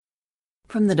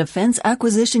From the Defense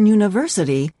Acquisition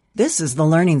University, this is the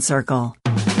Learning Circle.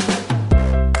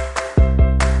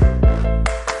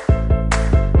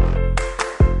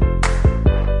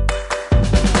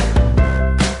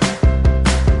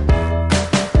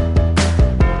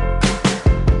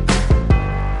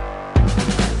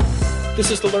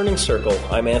 This is the Learning Circle.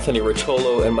 I'm Anthony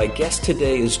Rotolo, and my guest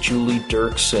today is Julie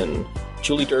Dirksen.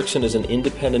 Julie Dirksen is an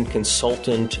independent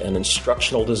consultant and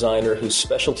instructional designer whose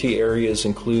specialty areas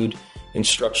include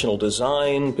instructional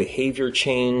design, behavior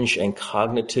change, and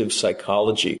cognitive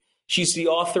psychology. She's the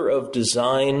author of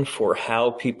Design for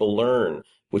How People Learn,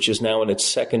 which is now in its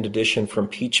second edition from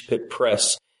Peach Pit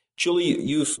Press. Julie,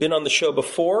 you've been on the show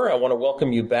before. I want to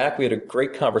welcome you back. We had a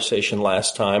great conversation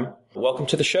last time. Welcome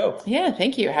to the show. Yeah,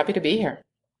 thank you. Happy to be here.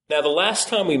 Now, the last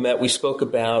time we met, we spoke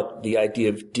about the idea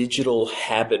of digital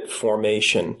habit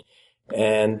formation.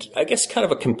 And I guess kind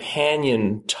of a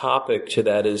companion topic to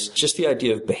that is just the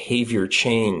idea of behavior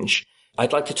change.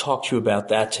 I'd like to talk to you about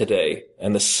that today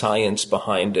and the science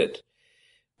behind it.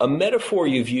 A metaphor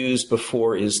you've used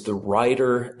before is the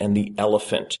rider and the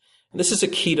elephant. And this is a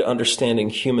key to understanding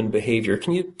human behavior.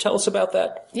 Can you tell us about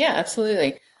that? Yeah,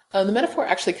 absolutely. The metaphor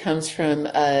actually comes from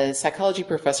a psychology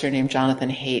professor named Jonathan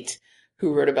Haidt,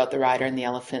 who wrote about the rider and the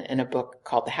elephant in a book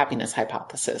called The Happiness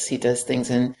Hypothesis. He does things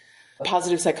in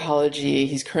positive psychology.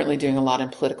 He's currently doing a lot in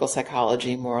political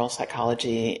psychology, moral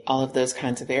psychology, all of those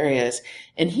kinds of areas.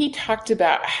 And he talked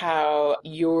about how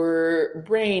your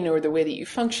brain or the way that you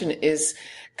function is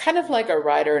kind of like a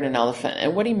rider and an elephant.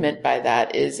 And what he meant by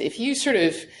that is if you sort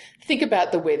of think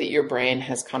about the way that your brain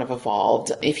has kind of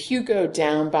evolved. If you go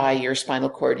down by your spinal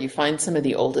cord, you find some of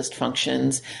the oldest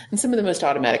functions and some of the most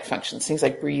automatic functions, things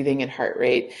like breathing and heart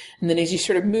rate. And then as you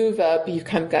sort of move up, you've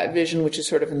kind of got vision, which is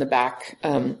sort of in the back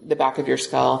of your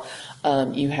skull.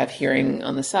 You have hearing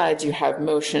on the sides. You have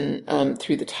motion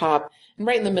through the top. And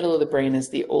right in the middle of the brain is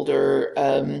the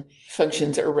older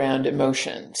functions around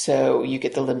emotion. So you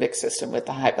get the limbic system with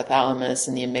the hypothalamus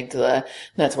and the amygdala. And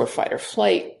that's where fight or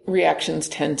flight reactions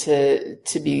tend to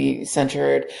be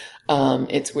centered.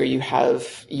 It's where you have,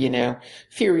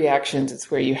 fear reactions. It's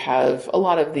where you have a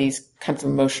lot of these kinds of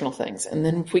emotional things. And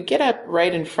then if we get up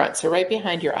right in front, so right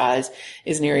behind your eyes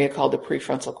is an area called the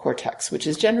prefrontal cortex, which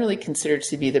is generally considered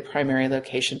to be the primary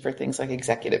location for things like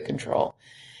executive control.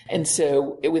 And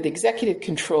so with executive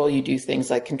control, you do things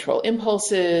like control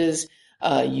impulses.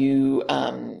 It's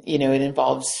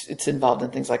involved in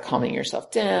things like calming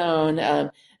yourself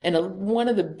down. One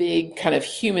of the big kind of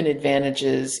human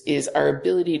advantages is our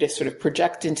ability to sort of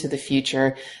project into the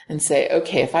future and say,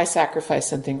 okay, if I sacrifice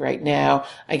something right now,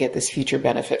 I get this future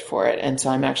benefit for it. And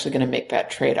so I'm actually going to make that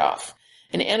trade-off.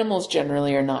 And animals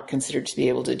generally are not considered to be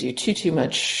able to do too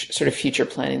much sort of future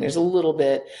planning. There's a little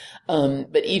bit,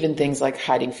 but even things like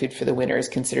hiding food for the winter is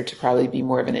considered to probably be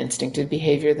more of an instinctive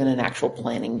behavior than an actual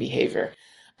planning behavior.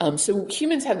 So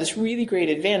humans have this really great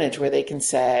advantage where they can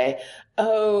say,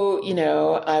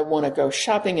 I want to go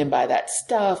shopping and buy that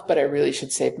stuff, but I really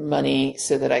should save money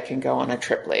so that I can go on a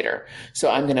trip later.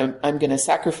 So I'm going to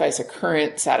sacrifice a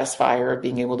current satisfier of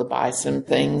being able to buy some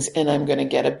things, and I'm going to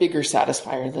get a bigger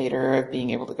satisfier later of being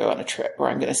able to go on a trip, or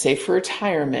I'm going to save for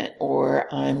retirement,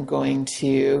 or I'm going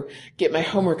to get my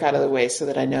homework out of the way so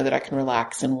that I know that I can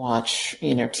relax and watch,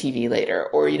 TV later,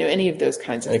 or, any of those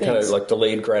kinds of things. Kind of like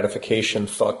delayed gratification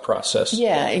thought process.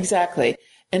 Yeah, exactly.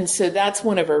 And so that's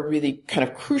one of our really kind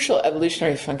of crucial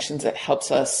evolutionary functions that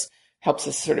helps us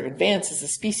sort of advance as a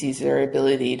species, our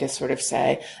ability to sort of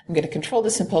say, I'm going to control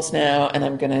this impulse now, and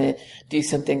I'm going to do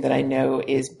something that I know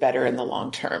is better in the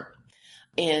long term.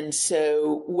 And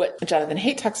so what Jonathan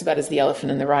Haidt talks about as the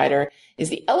elephant and the rider is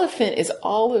the elephant is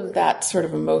all of that sort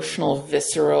of emotional,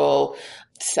 visceral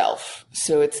self.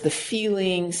 So it's the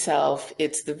feeling self,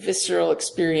 it's the visceral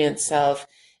experience self.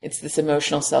 It's this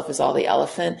emotional self is all the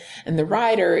elephant. And the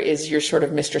rider is your sort of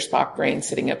Mr. Spock brain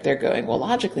sitting up there going, well,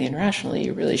 logically and rationally,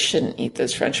 you really shouldn't eat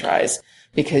those French fries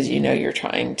because you're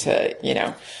trying to,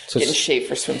 get in shape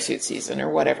for swimsuit season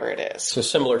or whatever it is. So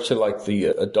similar to like the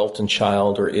adult and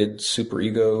child or id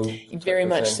superego? Very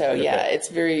much so, okay. Yeah. It's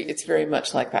very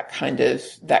much like that kind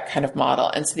of model.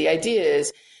 And so the idea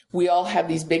is we all have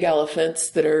these big elephants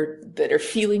that are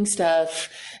feeling stuff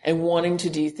and wanting to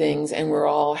do things, and we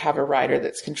all have a rider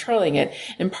that's controlling it.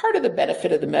 And part of the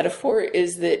benefit of the metaphor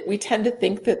is that we tend to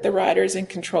think that the rider's in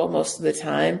control most of the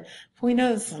time, but we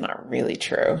know this is not really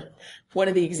true. One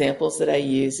of the examples that I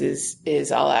use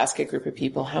is I'll ask a group of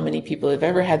people how many people have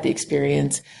ever had the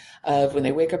experience of when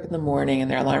they wake up in the morning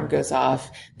and their alarm goes off,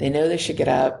 they know they should get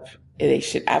up. They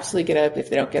should absolutely get up. If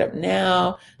they don't get up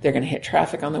now, they're going to hit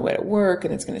traffic on the way to work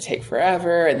and it's going to take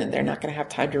forever. And then they're not going to have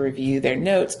time to review their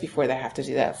notes before they have to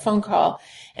do that phone call.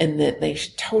 and that they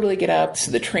should totally get up so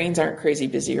the trains aren't crazy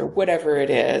busy or whatever it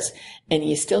is, and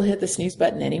you still hit the snooze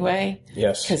button anyway.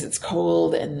 Yes. Because it's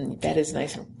cold and bed is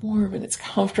nice and warm and it's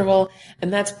comfortable.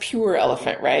 And that's pure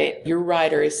elephant, right? Your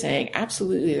rider is saying,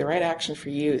 absolutely, the right action for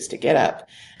you is to get up.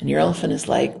 And your elephant is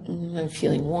like, I'm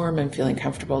feeling warm, I'm feeling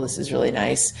comfortable, this is really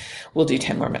nice. We'll do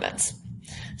 10 more minutes.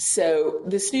 So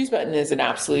the snooze button is an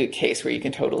absolute case where you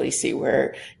can totally see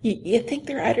where you think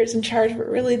the rider's in charge, but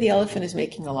really the elephant is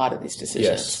making a lot of these decisions.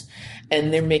 Yes.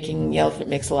 And the elephant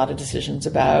makes a lot of decisions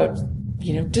about,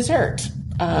 dessert,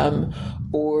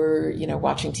 or,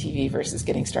 watching TV versus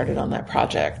getting started on that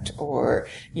project, or,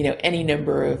 any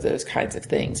number of those kinds of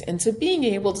things. And so being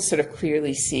able to sort of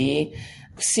clearly see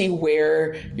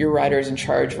where your rider is in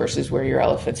charge versus where your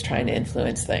elephant's trying to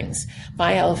influence things.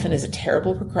 My elephant is a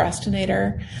terrible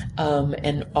procrastinator,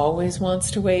 and always wants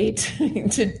to wait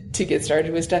to get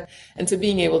started with stuff. And so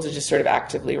being able to just sort of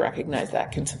actively recognize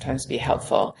that can sometimes be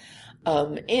helpful.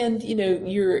 And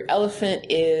your elephant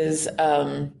is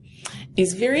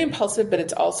very impulsive, but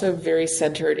it's also very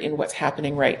centered in what's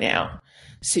happening right now.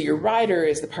 So your rider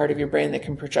is the part of your brain that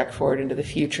can project forward into the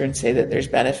future and say that there's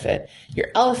benefit. Your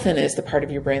elephant is the part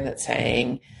of your brain that's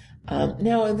saying,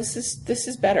 no, this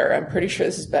is better. I'm pretty sure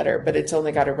this is better, but it's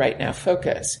only got a right now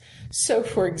focus. So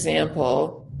for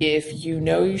example, if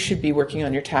you should be working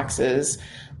on your taxes,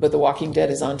 but The Walking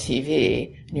Dead is on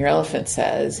TV, and your elephant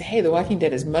says, hey, The Walking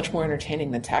Dead is much more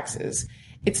entertaining than taxes.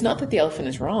 It's not that the elephant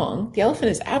is wrong. The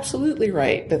elephant is absolutely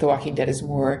right that The Walking Dead is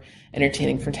more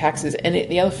entertaining from taxes. And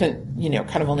the elephant,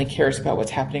 kind of only cares about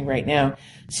what's happening right now.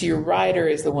 So your rider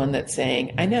is the one that's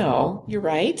saying, I know, you're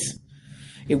right.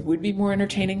 It would be more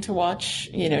entertaining to watch,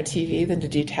 TV than to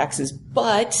do taxes,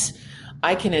 but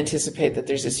I can anticipate that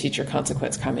there's this future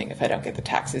consequence coming if I don't get the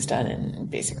taxes done. And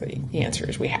basically the answer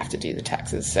is we have to do the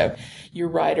taxes. So your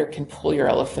rider can pull your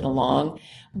elephant along.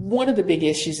 One of the big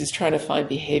issues is trying to find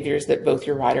behaviors that both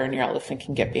your rider and your elephant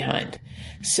can get behind.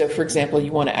 So for example,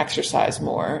 you want to exercise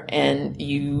more and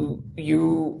you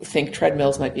think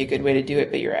treadmills might be a good way to do it,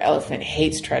 but your elephant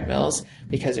hates treadmills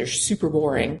because they're super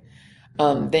boring.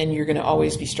 Then you're going to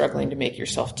always be struggling to make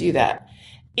yourself do that.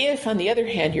 If, on the other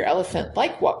hand, your elephant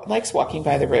likes walking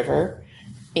by the river,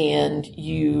 and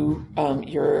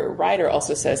your rider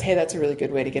also says, hey, that's a really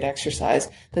good way to get exercise,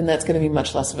 then that's going to be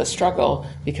much less of a struggle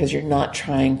because you're not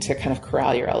trying to kind of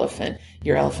corral your elephant.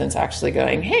 Your elephant's actually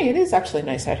going, hey, it is actually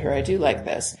nice out here. I do like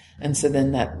this. And so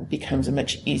then that becomes a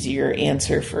much easier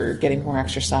answer for getting more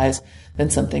exercise than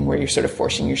something where you're sort of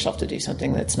forcing yourself to do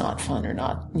something that's not fun or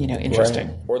not, interesting.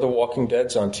 Right. Or The Walking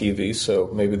Dead's on TV, so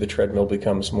maybe the treadmill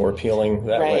becomes more appealing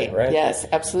that way, right? Yes,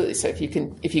 absolutely. So if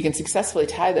you can successfully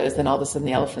tie those, then all of a sudden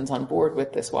the elephant's on board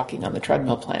with this walking on the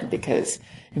treadmill plan because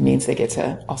it means they get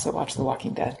to also watch The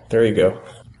Walking Dead. There you go.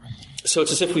 So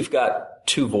it's as if we've got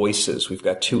two voices. We've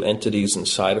got two entities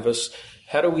inside of us.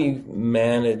 How do we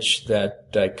manage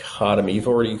that dichotomy? You've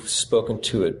already spoken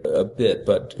to it a bit,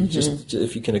 but just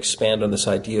if you can expand on this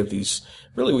idea of these,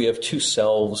 really we have two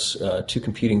selves, two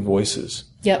competing voices.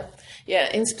 Yep. Yeah,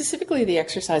 and specifically the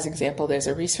exercise example, there's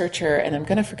a researcher, and I'm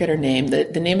going to forget her name. The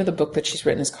name of the book that she's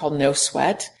written is called No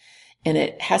Sweat, and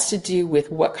it has to do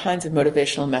with what kinds of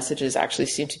motivational messages actually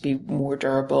seem to be more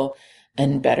durable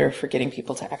and better for getting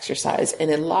people to exercise.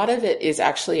 And a lot of it is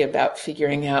actually about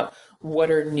figuring out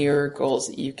what are nearer goals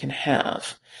that you can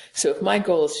have. So if my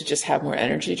goal is to just have more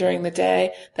energy during the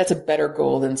day, that's a better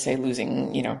goal than, say,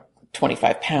 losing,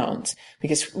 25 pounds,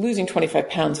 because losing 25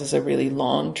 pounds is a really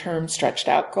long-term stretched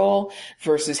out goal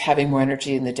versus having more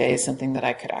energy in the day is something that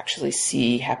I could actually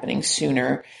see happening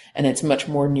sooner. And it's much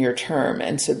more near term.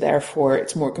 And so therefore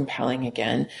it's more compelling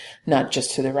again, not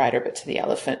just to the rider, but to the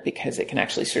elephant because it can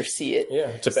actually sort of see it. Yeah.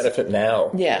 It's a benefit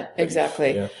now. Yeah,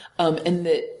 exactly. Yeah. And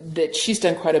that she's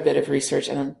done quite a bit of research,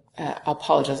 and I'll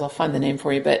apologize. I'll find the name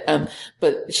for you,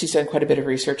 but she's done quite a bit of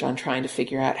research on trying to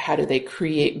figure out how do they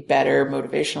create better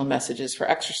motivational messages for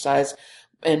exercise.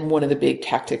 And one of the big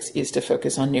tactics is to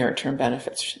focus on nearer term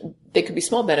benefits. They could be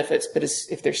small benefits, but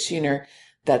if they're sooner,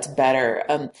 that's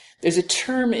better. There's a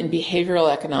term in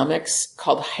behavioral economics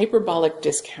called hyperbolic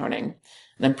discounting,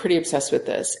 and I'm pretty obsessed with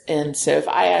this. And so if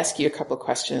I ask you a couple of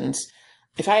questions,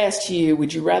 if I asked you,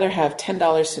 would you rather have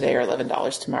 $10 today or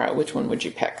 $11 tomorrow, which one would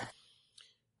you pick?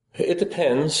 It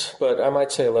depends, but I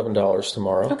might say $11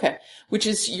 tomorrow. Okay. Which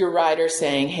is your rider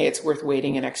saying, hey, it's worth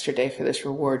waiting an extra day for this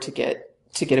reward to get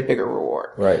a bigger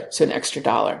reward. Right. So an extra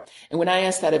 $1. And when I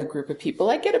ask that of a group of people,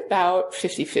 I get about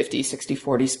 50-50,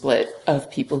 60-40 split of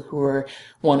people who are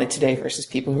want it today versus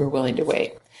people who are willing to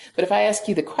wait. But if I ask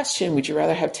you the question, would you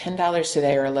rather have $10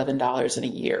 today or $11 in a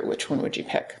year? Which one would you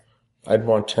pick? I'd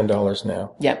want $10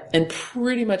 now. Yeah. And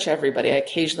pretty much everybody, I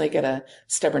occasionally get a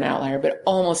stubborn outlier, but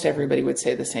almost everybody would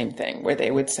say the same thing, where they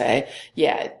would say,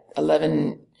 yeah,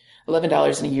 $11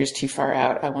 in a year is too far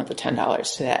out. I want the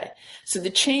 $10 today. So the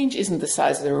change isn't the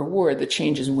size of the reward. The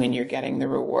change is when you're getting the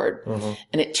reward. Mm-hmm.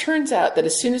 And it turns out that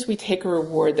as soon as we take a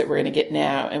reward that we're going to get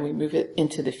now and we move it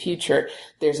into the future,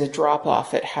 there's a drop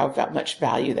off at how much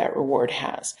value that reward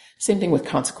has. Same thing with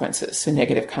consequences, so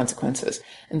negative consequences.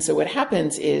 And so what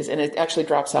happens is, and it actually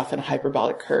drops off in a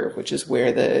hyperbolic curve, which is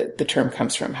where the term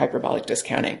comes from, hyperbolic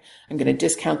discounting. I'm going to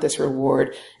discount this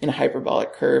reward in a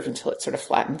hyperbolic curve until it sort of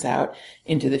flattens out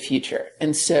into the future.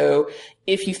 And so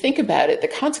if you think about it, the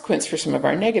consequence for some of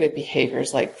our negative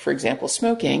behaviors, like, for example,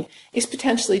 smoking, is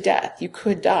potentially death. You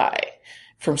could die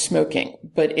from smoking,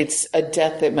 but it's a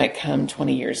death that might come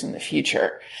 20 years in the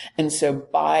future. And so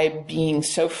by being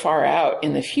so far out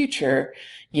in the future,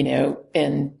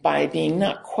 and by being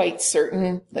not quite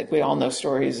certain, like we all know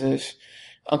stories of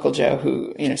Uncle Joe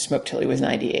who, smoked till he was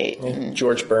 98. And,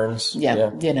 George Burns. Yeah,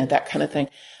 that kind of thing.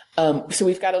 So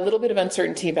we've got a little bit of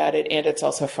uncertainty about it, and it's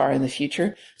also far in the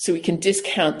future. So we can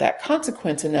discount that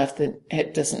consequence enough that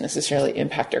it doesn't necessarily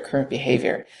impact our current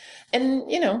behavior. And,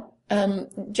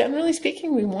 generally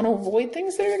speaking, we want to avoid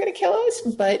things that are going to kill us.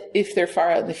 But if they're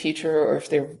far out in the future or if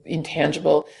they're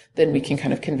intangible, then we can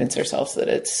kind of convince ourselves that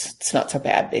it's not so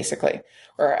bad, basically.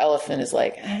 Or our elephant is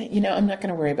like, I'm not going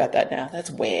to worry about that now.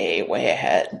 That's way, way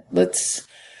ahead. Let's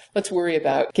worry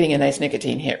about getting a nice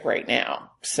nicotine hit right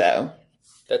now. So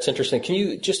that's interesting. Can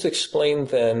you just explain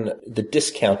then the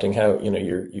discounting, how,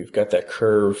 you've got that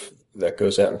curve that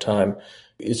goes out in time.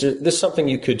 Is this something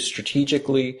you could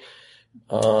strategically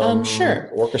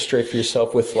sure. orchestrate for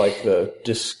yourself with like the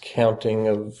discounting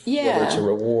of whether it's a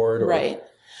reward or... Right.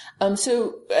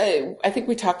 So I think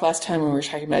we talked last time when we were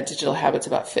talking about digital habits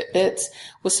about Fitbits.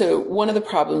 Well, so one of the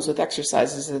problems with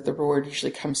exercise is that the reward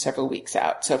usually comes several weeks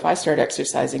out. So if I start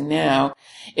exercising now,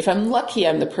 if I'm lucky,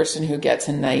 I'm the person who gets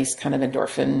a nice kind of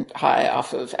endorphin high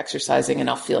off of exercising, and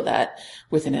I'll feel that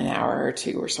within an hour or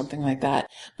two or something like that.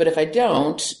 But if I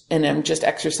don't, and I'm just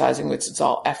exercising, which is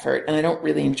all effort, and I don't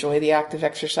really enjoy the act of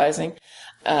exercising,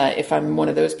 if I'm one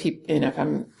of those people, if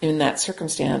I'm in that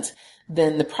circumstance,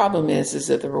 then the problem is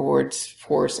that the reward's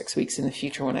 4 or 6 weeks in the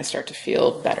future when I start to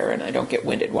feel better and I don't get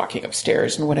winded walking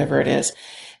upstairs and whatever it is.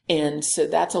 And so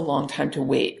that's a long time to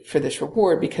wait for this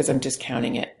reward because I'm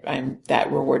discounting it. That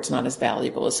reward's not as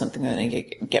valuable as something that I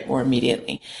get more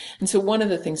immediately. And so one of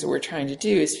the things that we're trying to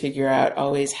do is figure out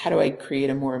always, how do I create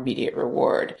a more immediate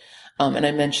reward? And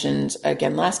I mentioned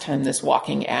again last time this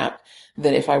walking app,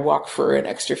 that if I walk for an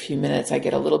extra few minutes, I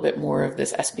get a little bit more of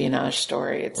this espionage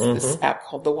story. It's this app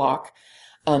called The Walk.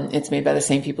 It's made by the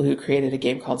same people who created a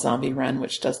game called Zombie Run,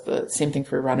 which does the same thing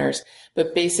for runners.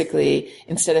 But basically,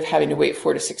 instead of having to wait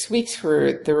 4 to 6 weeks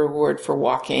for the reward for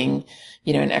walking,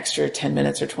 an extra 10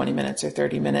 minutes or 20 minutes or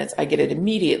 30 minutes, I get it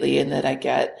immediately, and that I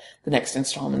get the next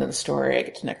installment of the story. I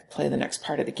get to play the next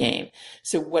part of the game.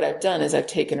 So what I've done is I've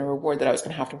taken a reward that I was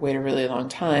going to have to wait a really long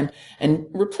time and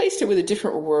replaced it with a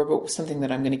different reward, but with something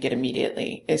that I'm going to get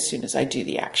immediately as soon as I do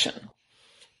the action.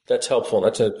 That's helpful.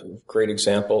 That's a great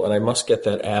example. And I must get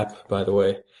that app, by the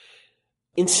way.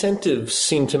 Incentives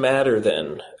seem to matter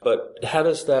then, but how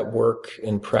does that work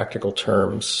in practical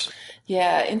terms?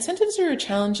 Yeah, incentives are a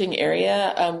challenging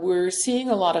area. We're seeing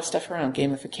a lot of stuff around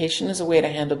gamification as a way to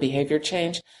handle behavior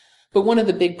change. But one of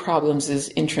the big problems is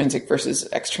intrinsic versus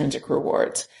extrinsic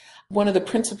rewards. One of the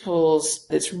principles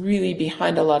that's really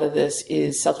behind a lot of this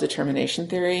is self-determination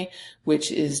theory,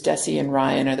 which is Deci and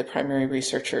Ryan are the primary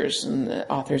researchers and the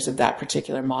authors of that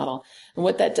particular model. And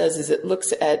what that does is it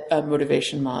looks at a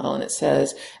motivation model and it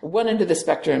says, at one end of the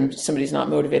spectrum, somebody's not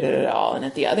motivated at all. And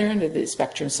at the other end of the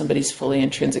spectrum, somebody's fully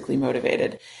intrinsically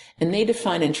motivated. And they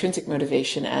define intrinsic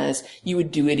motivation as you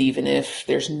would do it even if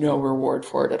there's no reward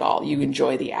for it at all. You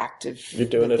enjoy the act of You're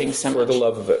doing it so for much. the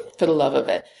love of it. For the love of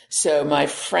it. So my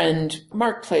friend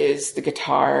Mark plays the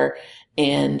guitar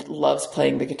and loves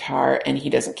playing the guitar, and he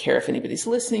doesn't care if anybody's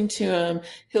listening to him.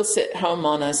 He'll sit home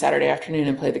on a Saturday afternoon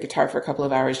and play the guitar for a couple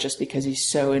of hours just because he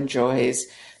so enjoys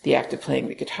the act of playing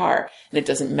the guitar. And it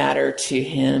doesn't matter to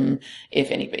him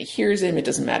if anybody hears him. It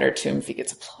doesn't matter to him if he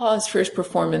gets applause for his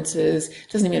performances. It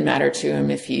doesn't even matter to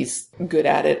him if he's good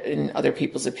at it in other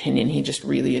people's opinion. He just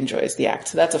really enjoys the act.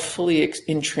 So that's a fully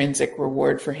intrinsic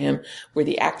reward for him, where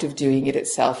the act of doing it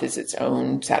itself is its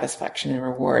own satisfaction and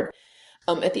reward.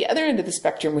 At the other end of the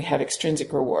spectrum, we have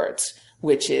extrinsic rewards,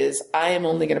 which is I am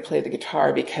only going to play the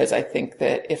guitar because I think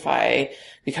that if I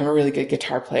become a really good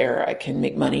guitar player, I can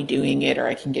make money doing it, or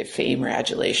I can get fame or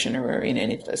adulation or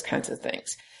any of those kinds of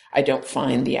things. I don't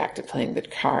find the act of playing the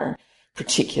guitar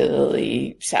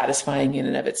particularly satisfying in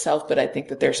and of itself, but I think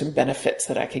that there's some benefits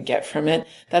that I could get from it.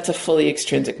 That's a fully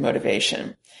extrinsic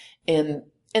motivation. And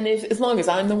as long as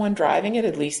I'm the one driving it,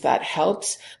 at least that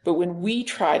helps. But when we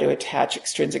try to attach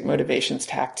extrinsic motivations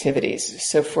to activities,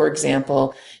 so for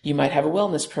example, you might have a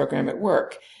wellness program at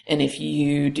work, and if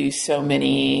you do so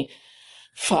many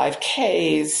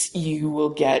 5Ks, you will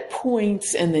get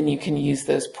points, and then you can use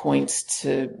those points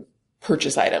to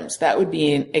purchase items. That would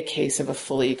be a case of a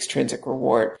fully extrinsic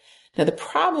reward. Now, the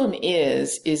problem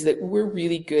is that we're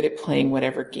really good at playing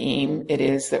whatever game it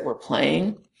is that we're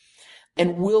playing,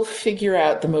 and we'll figure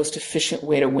out the most efficient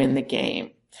way to win the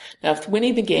game. Now, if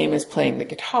winning the game is playing the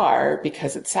guitar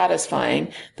because it's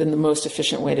satisfying, then the most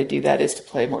efficient way to do that is to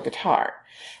play more guitar.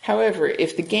 However,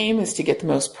 if the game is to get the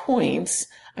most points,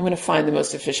 I'm going to find the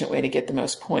most efficient way to get the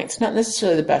most points. Not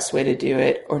necessarily the best way to do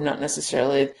it, or not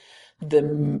necessarily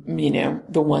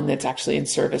the one that's actually in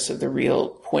service of the real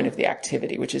point of the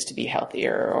activity, which is to be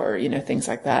healthier, or, things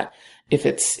like that, if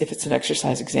it's an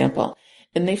exercise example.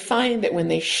 And they find that when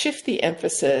they shift the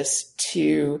emphasis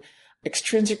to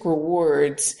extrinsic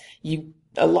rewards,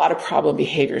 a lot of problem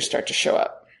behaviors start to show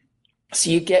up. So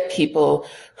you get people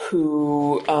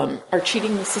who are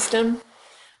cheating the system.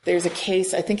 There's a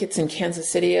case, I think it's in Kansas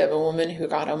City, of a woman who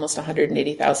got almost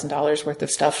 $180,000 worth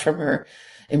of stuff from her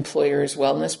employer's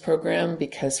wellness program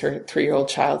because her 3-year-old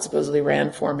child supposedly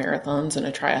ran 4 marathons and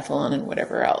a triathlon and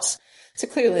whatever else. So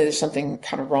clearly there's something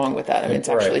kind of wrong with that. I mean, it's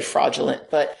actually fraudulent,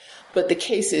 but the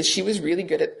case is she was really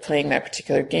good at playing that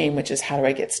particular game, which is how do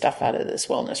I get stuff out of this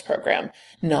wellness program,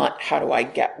 not how do I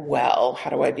get well, how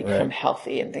do I become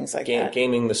healthy and things like that.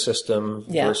 Gaming the system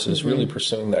versus really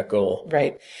pursuing that goal.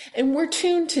 Right. And we're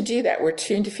tuned to do that. We're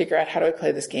tuned to figure out how do I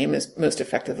play this game as most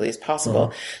effectively as possible.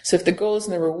 Mm-hmm. So if the goals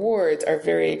and the rewards are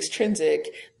very extrinsic,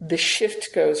 the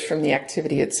shift goes from the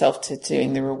activity itself to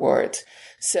doing the rewards.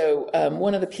 So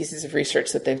one of the pieces of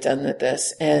research that they've done with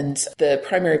this, and the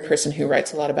primary person who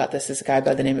writes a lot about this is a guy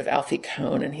by the name of Alfie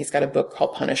Kohn, and he's got a book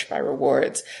called Punished by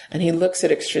Rewards, and he looks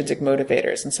at extrinsic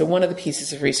motivators. And so one of the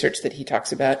pieces of research that he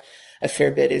talks about a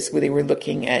fair bit is where they were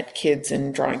looking at kids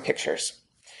and drawing pictures.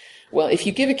 Well, if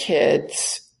you give a kid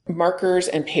markers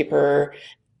and paper,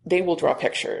 they will draw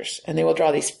pictures, and they will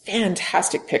draw these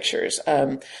fantastic pictures.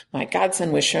 My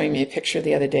godson was showing me a picture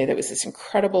the other day that was this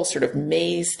incredible sort of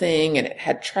maze thing, and it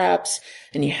had traps,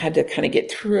 and you had to kind of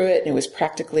get through it, and it was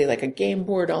practically like a game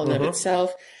board all in of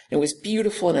itself. It was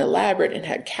beautiful and elaborate, and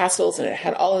had castles, and it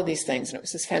had all of these things, and it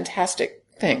was this fantastic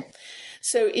thing.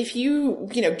 So if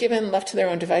given left to their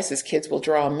own devices, kids will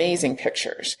draw amazing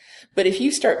pictures. But if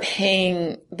you start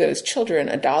paying those children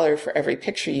 $1 for every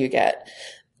picture you get,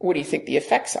 what do you think the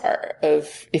effects are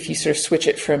of if you sort of switch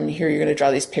it from here, you're going to draw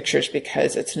these pictures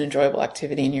because it's an enjoyable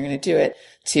activity and you're going to do it,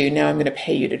 to now I'm going to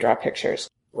pay you to draw pictures?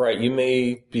 Right. You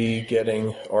may be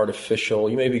getting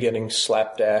you may be getting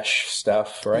slapdash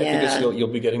stuff, right? Yeah. Because you'll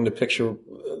be getting the picture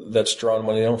that's drawn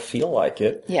when they don't feel like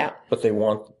it. Yeah. But they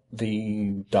want the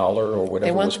dollar or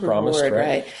whatever was promised, reward,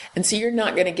 right? And so you're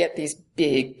not going to get these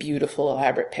big, beautiful,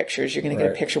 elaborate pictures. You're going to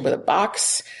get a picture with a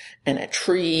box and a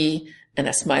tree and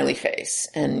a smiley face,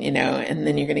 and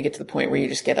then you're going to get to the point where you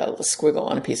just get a little squiggle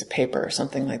on a piece of paper or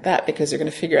something like that, because they're going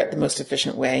to figure out the most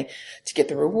efficient way to get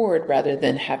the reward rather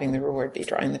than having the reward be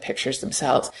drawing the pictures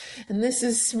themselves. And this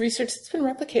is research that's been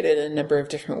replicated in a number of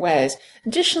different ways.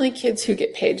 Additionally, kids who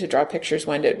get paid to draw pictures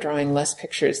wind up drawing less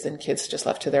pictures than kids just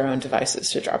left to their own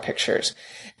devices to draw pictures.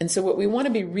 And so what we want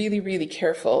to be really, really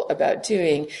careful about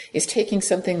doing is taking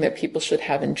something that people should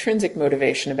have intrinsic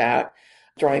motivation about.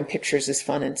 Drawing pictures is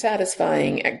fun and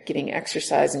satisfying. Getting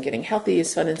exercise and getting healthy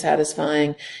is fun and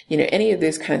satisfying. Any of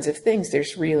those kinds of things,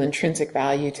 there's real intrinsic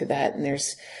value to that. And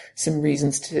there's some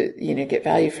reasons to, get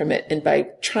value from it. And by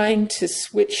trying to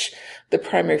switch the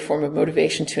primary form of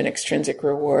motivation to an extrinsic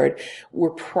reward,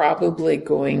 we're probably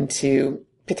going to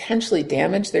potentially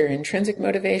damage their intrinsic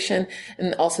motivation.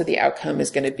 And also the outcome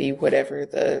is going to be whatever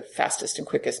the fastest and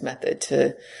quickest method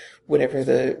to whatever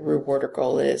the reward or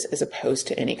goal is, as opposed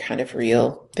to any kind of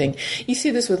real thing. You see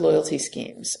this with loyalty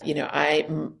schemes.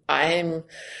 I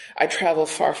travel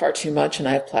far, far too much, and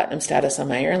I have platinum status on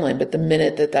my airline. But the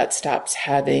minute that stops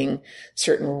having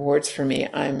certain rewards for me,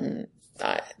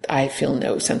 I feel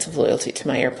no sense of loyalty to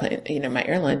my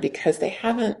airline, because they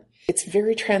haven't. It's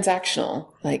very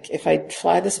transactional. Like, if I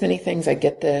fly this many things, I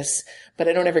get this, but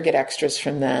I don't ever get extras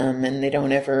from them, and I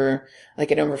don't ever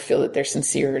feel that they're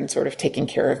sincere and sort of taking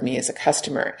care of me as a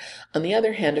customer. On the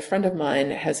other hand, a friend of mine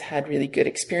has had really good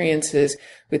experiences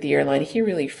with the airline he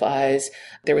really flies.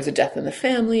 There was a death in the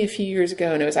family a few years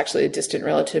ago, and it was actually a distant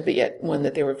relative, but yet one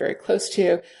that they were very close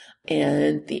to.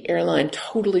 And the airline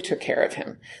totally took care of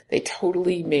him. They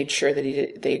totally made sure that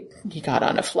he got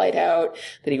on a flight out,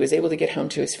 that he was able to get home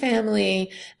to his family,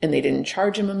 and they didn't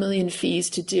charge him a million fees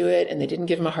to do it, and they didn't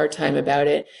give him a hard time about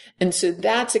it. And so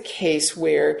that's a case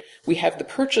where we have the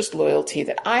purchased loyalty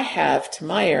that I have to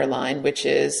my airline, which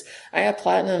is, I got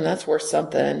platinum, that's worth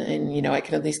something, and, I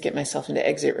can at least get myself into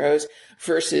exit rows,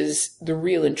 versus the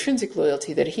real intrinsic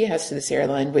loyalty that he has to this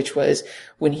airline, which was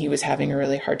when he was having a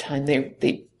really hard time,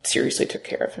 they seriously took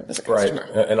care of him as a customer.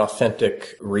 Right. An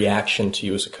authentic reaction to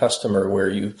you as a customer where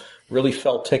you really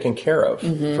felt taken care of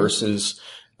versus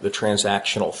the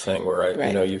transactional thing where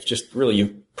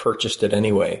you've purchased it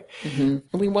anyway.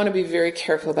 Mm-hmm. We want to be very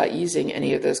careful about using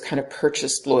any of those kind of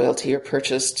purchased loyalty or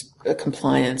purchased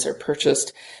compliance or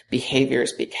purchased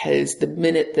behaviors, because the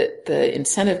minute that the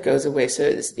incentive goes away,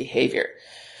 so does the behavior.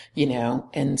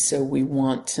 And so we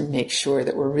want to make sure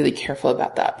that we're really careful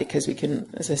about that, because we can,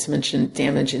 as I mentioned,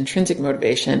 damage intrinsic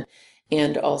motivation.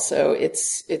 And also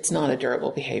it's not a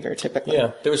durable behavior typically.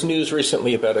 Yeah. There was news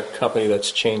recently about a company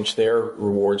that's changed their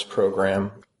rewards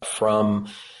program from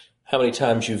how many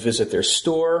times you visit their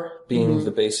store being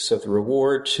the basis of the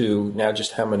reward to now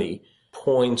just how many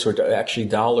points or actually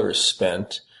dollars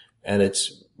spent. And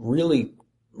it's really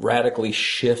radically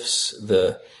shifts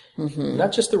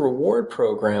not just the reward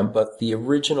program, but the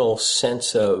original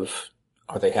sense of,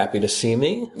 are they happy to see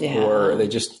me? Yeah. Or are they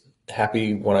just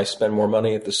happy when I spend more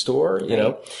money at the store? You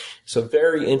know, so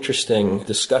very interesting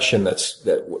discussion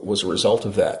that was a result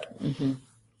of that. Mm-hmm.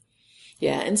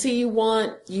 Yeah. And so you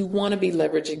want to be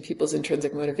leveraging people's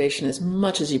intrinsic motivation as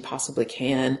much as you possibly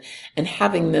can and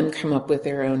having them come up with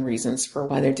their own reasons for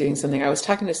why they're doing something. I was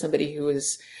talking to somebody who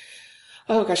was,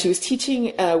 he was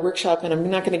teaching a workshop, and I'm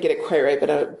not going to get it quite right, but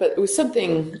it was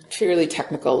something fairly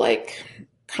technical, like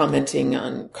commenting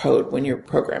on code when you're a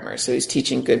programmer. So he's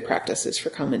teaching good practices for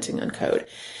commenting on code.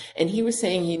 And he was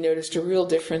saying he noticed a real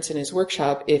difference in his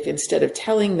workshop if, instead of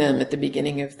telling them at the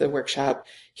beginning of the workshop,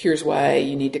 here's why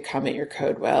you need to comment your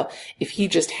code well, if he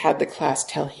just had the class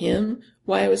tell him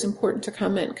why it was important to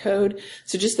comment code.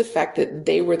 So just the fact that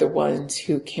they were the ones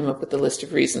who came up with the list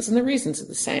of reasons, and the reasons are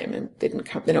the same, and they don't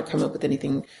come up with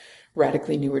anything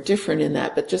radically new or different in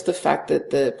that, but just the fact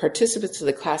that the participants of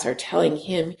the class are telling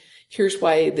him, here's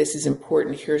why this is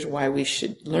important, here's why we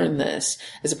should learn this,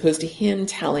 as opposed to him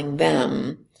telling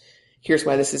them, here's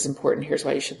why this is important, here's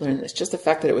why you should learn this. Just the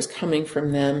fact that it was coming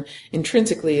from them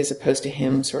intrinsically as opposed to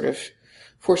him sort of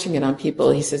forcing it on people,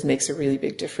 he says, makes a really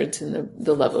big difference in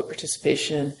the level of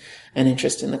participation and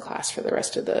interest in the class for the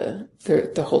rest of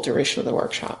the whole duration of the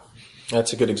workshop.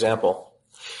 That's a good example.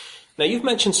 Now, you've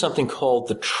mentioned something called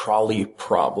the trolley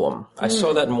problem. I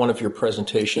saw that in one of your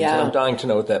presentations, and I'm dying to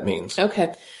know what that means.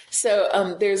 Okay.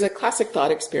 So there's a classic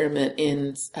thought experiment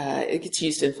it gets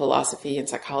used in philosophy and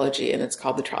psychology, and it's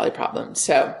called the trolley problem.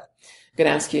 So I'm going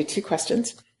to ask you two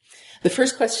questions. The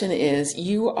first question is,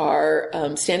 you are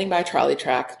standing by a trolley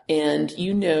track, and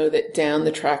you know that down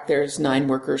the track there's 9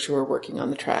 workers who are working on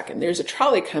the track, and there's a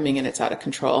trolley coming and it's out of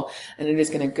control, and it is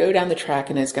going to go down the track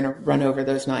and it's going to run over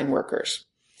those 9 workers.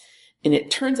 And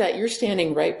it turns out you're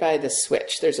standing right by the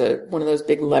switch. There's one of those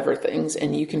big lever things,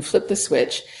 and you can flip the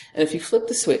switch. And if you flip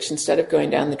the switch, instead of going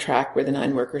down the track where the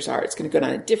 9 workers are, it's going to go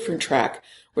down a different track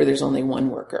where there's only 1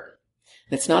 worker.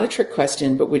 And it's not a trick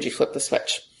question, but would you flip the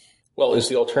switch? Well, is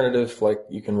the alternative like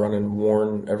you can run and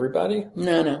warn everybody?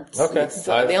 No. Okay. It's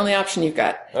the only option you've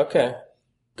got. Okay.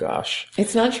 Gosh.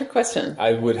 It's not a trick question.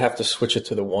 I would have to switch it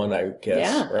to the 1, I guess.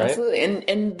 Yeah, right? Absolutely.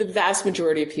 And the vast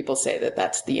majority of people say that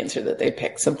that's the answer that they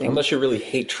pick. Something. Unless you really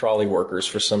hate trolley workers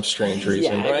for some strange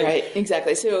reason, right? Right.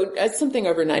 Exactly. So something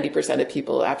over 90% of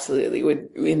people absolutely would,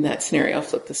 in that scenario,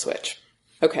 flip the switch.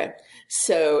 Okay.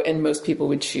 So, and most people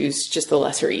would choose just the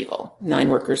lesser evil. 9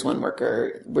 workers, 1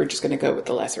 worker. We're just going to go with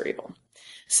the lesser evil.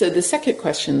 So the second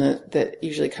question that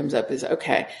usually comes up is,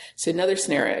 okay, so another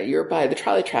scenario, you're by the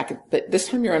trolley track, but this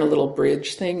time you're on a little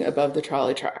bridge thing above the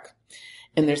trolley track.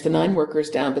 And there's the 9 workers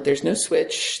down, but there's no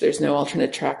switch. There's no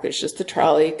alternate track. There's just the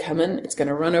trolley coming. It's going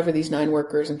to run over these 9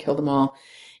 workers and kill them all.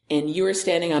 And you are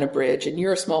standing on a bridge, and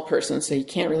you're a small person, so you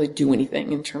can't really do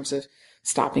anything in terms of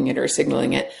stopping it or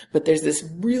signaling it. But there's this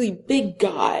really big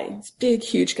guy, this big,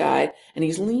 huge guy, and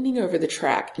he's leaning over the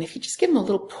track. And if you just give him a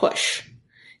little push,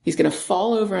 he's going to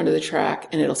fall over onto the track,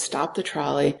 and it'll stop the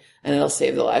trolley, and it'll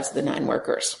save the lives of the 9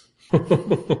 workers.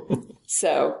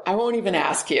 So I won't even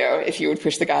ask you if you would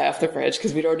push the guy off the bridge,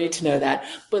 because we don't need to know that.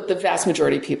 But the vast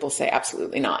majority of people say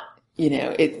absolutely not.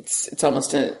 It's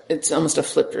almost a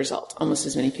flipped result. Almost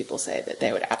as many people say that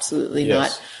they would absolutely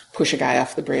not push a guy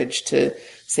off the bridge to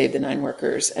save the 9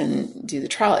 workers and do the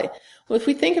trolley. Well, if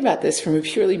we think about this from a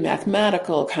purely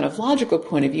mathematical kind of logical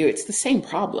point of view, it's the same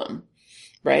problem,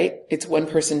 right? It's one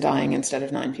person dying instead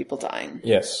of 9 people dying.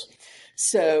 Yes.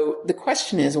 So the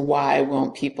question is, why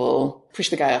won't people push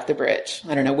the guy off the bridge?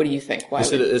 I don't know. What do you think? Why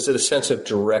is it a sense of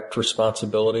direct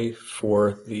responsibility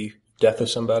for the death of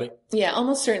somebody? Yeah,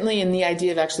 almost certainly in the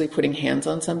idea of actually putting hands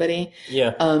on somebody.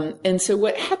 Yeah. And so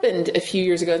what happened a few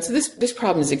years ago, and so this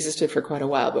problem has existed for quite a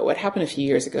while, but what happened a few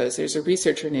years ago is there's a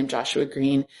researcher named Joshua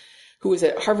Green who was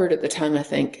at Harvard at the time, I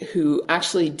think, who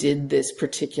actually did this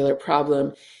particular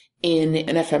problem in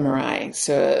an fMRI,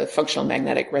 so a functional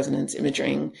magnetic resonance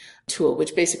imaging tool,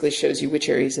 which basically shows you which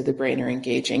areas of the brain are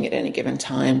engaging at any given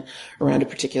time around a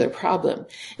particular problem.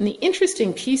 And the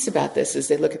interesting piece about this, as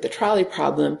they look at the trolley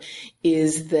problem,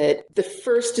 is that the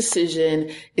first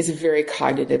decision is a very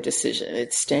cognitive decision.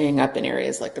 It's staying up in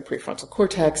areas like the prefrontal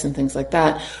cortex and things like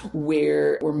that,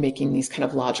 where we're making these kind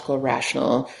of logical,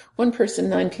 rational, one person,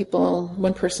 9 people,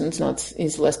 one person's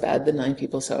is less bad than 9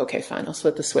 people, so okay, fine, I'll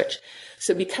flip the switch.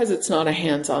 So because it's not a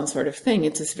hands-on sort of thing,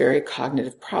 it's this very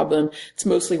cognitive problem. It's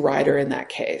mostly Ryder in that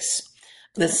case.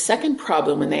 The second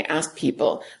problem, when they ask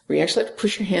people, where you actually have to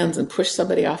push your hands and push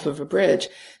somebody off of a bridge,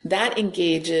 that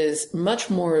engages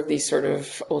much more of these sort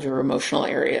of older emotional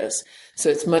areas. So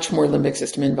it's much more limbic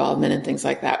system involvement and things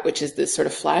like that, which is this sort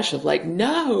of flash of like,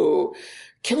 no,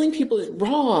 killing people is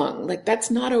wrong. Like,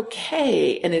 that's not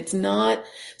okay. And it's not.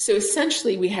 So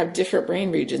essentially, we have different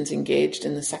brain regions engaged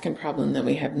in the second problem than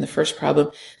we have in the first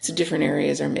problem. So different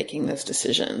areas are making those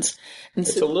decisions. And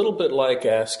it's a little bit like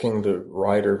asking the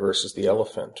rider versus the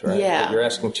elephant, right? Yeah. You're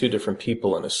asking 2 different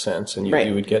people in a sense, and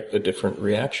you would get a different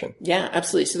reaction. Yeah,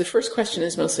 absolutely. So the first question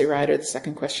is mostly rider. The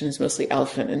second question is mostly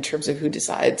elephant in terms of who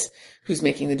decides, who's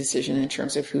making the decision, in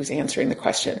terms of who's answering the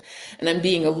question. And I'm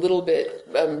being a little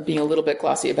bit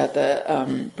glossy about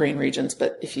the brain regions,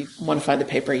 but if you want to find the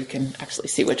paper, you can actually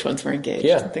see which ones were engaged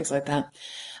and things like that.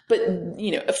 But,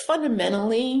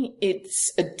 fundamentally,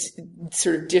 it's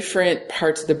sort of different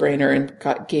parts of the brain are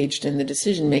engaged in the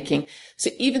decision making. So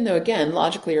even though, again,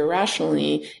 logically or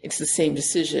rationally, it's the same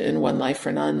decision, 1 life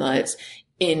for 9 lives,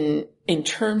 in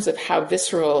terms of how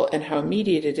visceral and how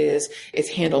immediate it is, it's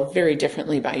handled very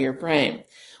differently by your brain.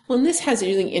 Well, and this has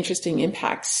really interesting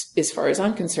impacts, as far as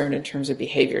I'm concerned, in terms of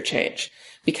behavior change.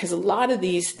 Because a lot of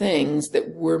these things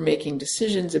that we're making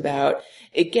decisions about,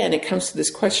 again, it comes to this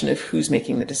question of who's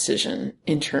making the decision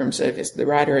in terms of, is it the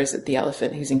rider, is it the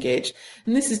elephant who's engaged?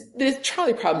 And the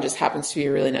trolley problem just happens to be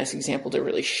a really nice example to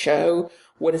really show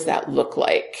what does that look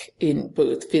like in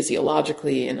both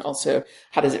physiologically and also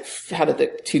how do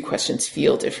the 2 questions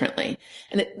feel differently?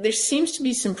 And there seems to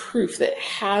be some proof that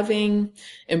having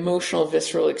emotional,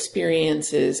 visceral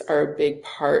experiences are a big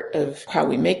part of how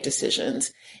we make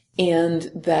decisions. And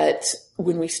that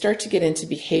when we start to get into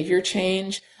behavior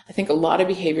change, I think a lot of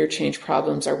behavior change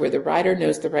problems are where the rider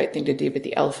knows the right thing to do, but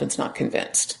the elephant's not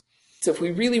convinced. So if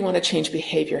we really want to change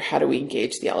behavior, how do we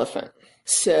engage the elephant?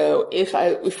 So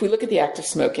if we look at the act of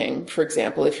smoking, for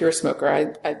example, if you're a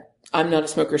smoker, I'm not a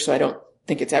smoker, so I don't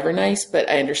think it's ever nice, but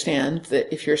I understand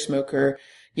that if you're a smoker,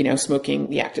 smoking,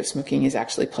 the act of smoking is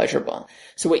actually pleasurable.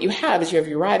 So what you have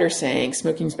your rider saying,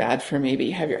 smoking's bad for me, but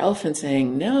you have your elephant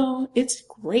saying, no, it's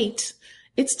great.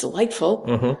 It's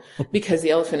delightful, because the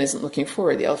elephant isn't looking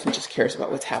forward. The elephant just cares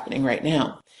about what's happening right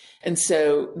now. And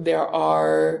so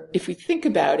if we think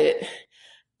about it,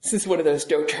 this is one of those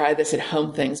don't try this at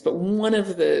home things, but one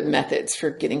of the methods for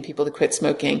getting people to quit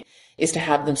smoking is to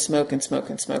have them smoke and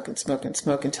smoke and smoke and smoke and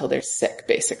smoke until they're sick,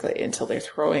 basically, until they're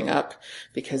throwing up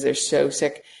because they're so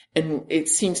sick. And it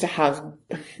seems to have,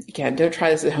 again, don't try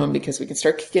this at home because we can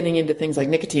start getting into things like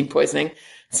nicotine poisoning.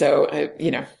 So,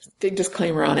 big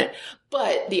disclaimer on it.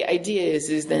 But the idea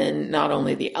is then not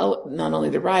only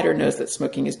the rider knows that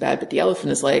smoking is bad, but the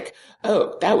elephant is like,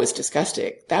 oh, that was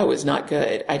disgusting. That was not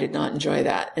good. I did not enjoy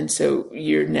that. And so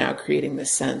you're now creating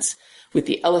this sense with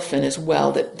the elephant as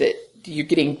well that you're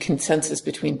getting consensus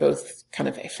between both kind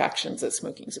of factions that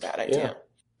smoking is a bad idea. Yeah.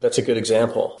 That's a good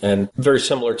example, and very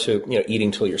similar to,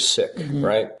 eating till you're sick,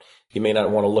 right? You may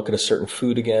not want to look at a certain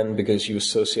food again because you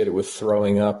associate it with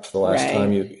throwing up the last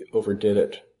time you overdid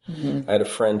it. I had a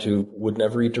friend who would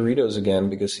never eat Doritos again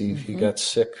because he got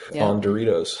sick on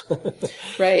Doritos.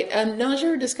 Right.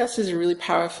 Nausea, disgust is a really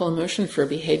powerful emotion for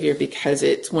behavior because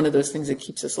it's one of those things that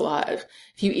keeps us alive.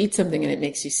 If you eat something and it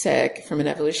makes you sick, from an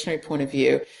evolutionary point of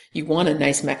view, you want a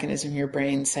nice mechanism in your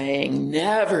brain saying,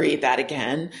 never eat that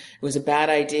again. It was a bad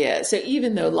idea. So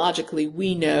even though logically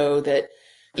we know that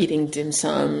eating dim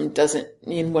sum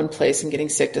in one place and getting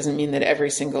sick doesn't mean that every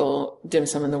single dim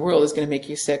sum in the world is going to make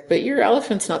you sick. But your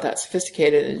elephant's not that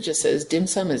sophisticated, and it just says dim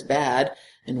sum is bad.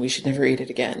 and we should never eat it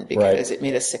again because it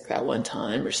made us sick that one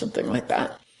time or something like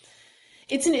that.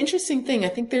 It's an interesting thing. I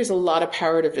think there's a lot of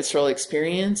power to visceral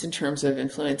experience in terms of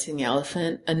influencing the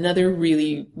elephant. Another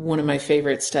really one of my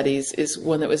favorite studies is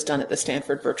one that was done at the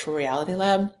Stanford Virtual Reality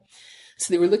Lab.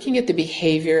 So they were looking at the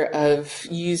behavior of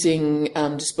using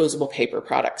disposable paper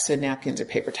products, so napkins or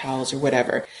paper towels or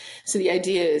whatever. So the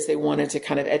idea is they wanted to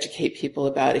kind of educate people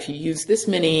about if you use this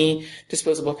many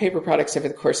disposable paper products over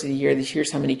the course of the year,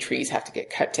 here's how many trees have to get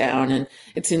cut down. And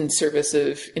it's in service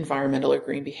of environmental or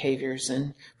green behaviors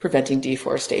and preventing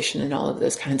deforestation and all of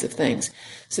those kinds of things.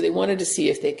 So they wanted to see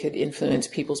if they could influence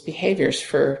people's behaviors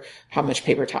for how much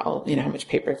paper towel, how much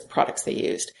paper products they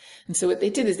used. And so what they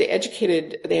did is they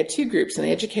had two groups, and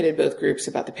they educated both groups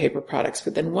about the paper products,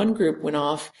 but then one group went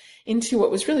off into what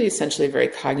was really essentially a very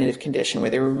cognitive condition where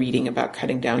they were reading about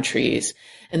cutting down trees.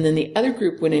 And then the other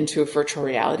group went into a virtual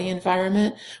reality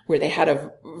environment where they had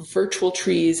a virtual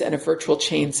trees and a virtual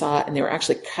chainsaw, and they were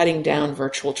actually cutting down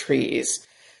virtual trees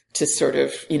to sort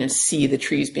of, see the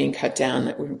trees being cut down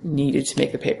that were needed to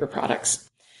make the paper products.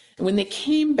 And when they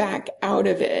came back out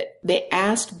of it, they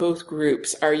asked both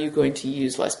groups, are you going to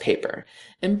use less paper?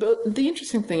 And the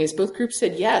interesting thing is both groups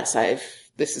said, yes,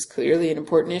 this is clearly an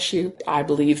important issue. I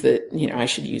believe that, I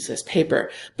should use less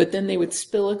paper. But then they would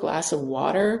spill a glass of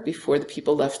water before the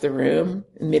people left the room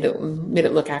and made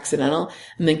it look accidental,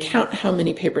 and then count how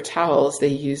many paper towels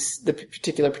the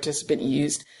particular participant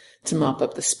used to mop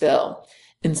up the spill.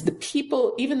 And the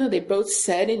people, even though they both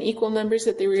said in equal numbers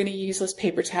that they were going to use less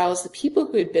paper towels, the people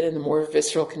who had been in the more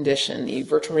visceral condition, the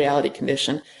virtual reality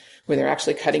condition, where they're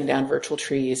actually cutting down virtual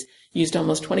trees, used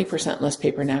almost 20% less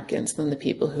paper napkins than the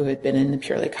people who had been in the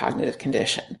purely cognitive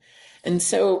condition. And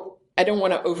so I don't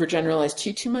want to overgeneralize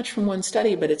too much from one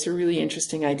study, but it's a really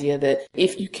interesting idea that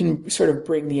if you can sort of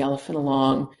bring the elephant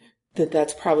along,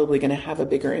 that's probably going to have a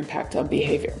bigger impact on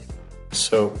behavior.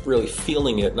 So really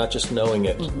feeling it, not just knowing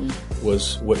it,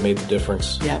 was what made the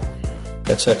difference. Yeah.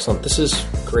 That's excellent. This is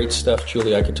great stuff,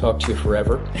 Julie. I could talk to you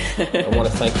forever. I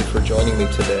want to thank you for joining me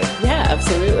today. Yeah,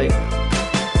 absolutely.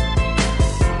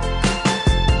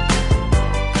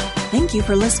 Thank you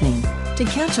for listening. To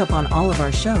catch up on all of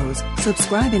our shows,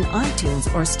 subscribe in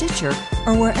iTunes or Stitcher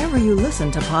or wherever you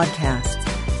listen to podcasts.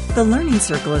 The Learning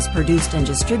Circle is produced and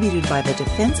distributed by the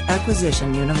Defense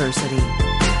Acquisition University.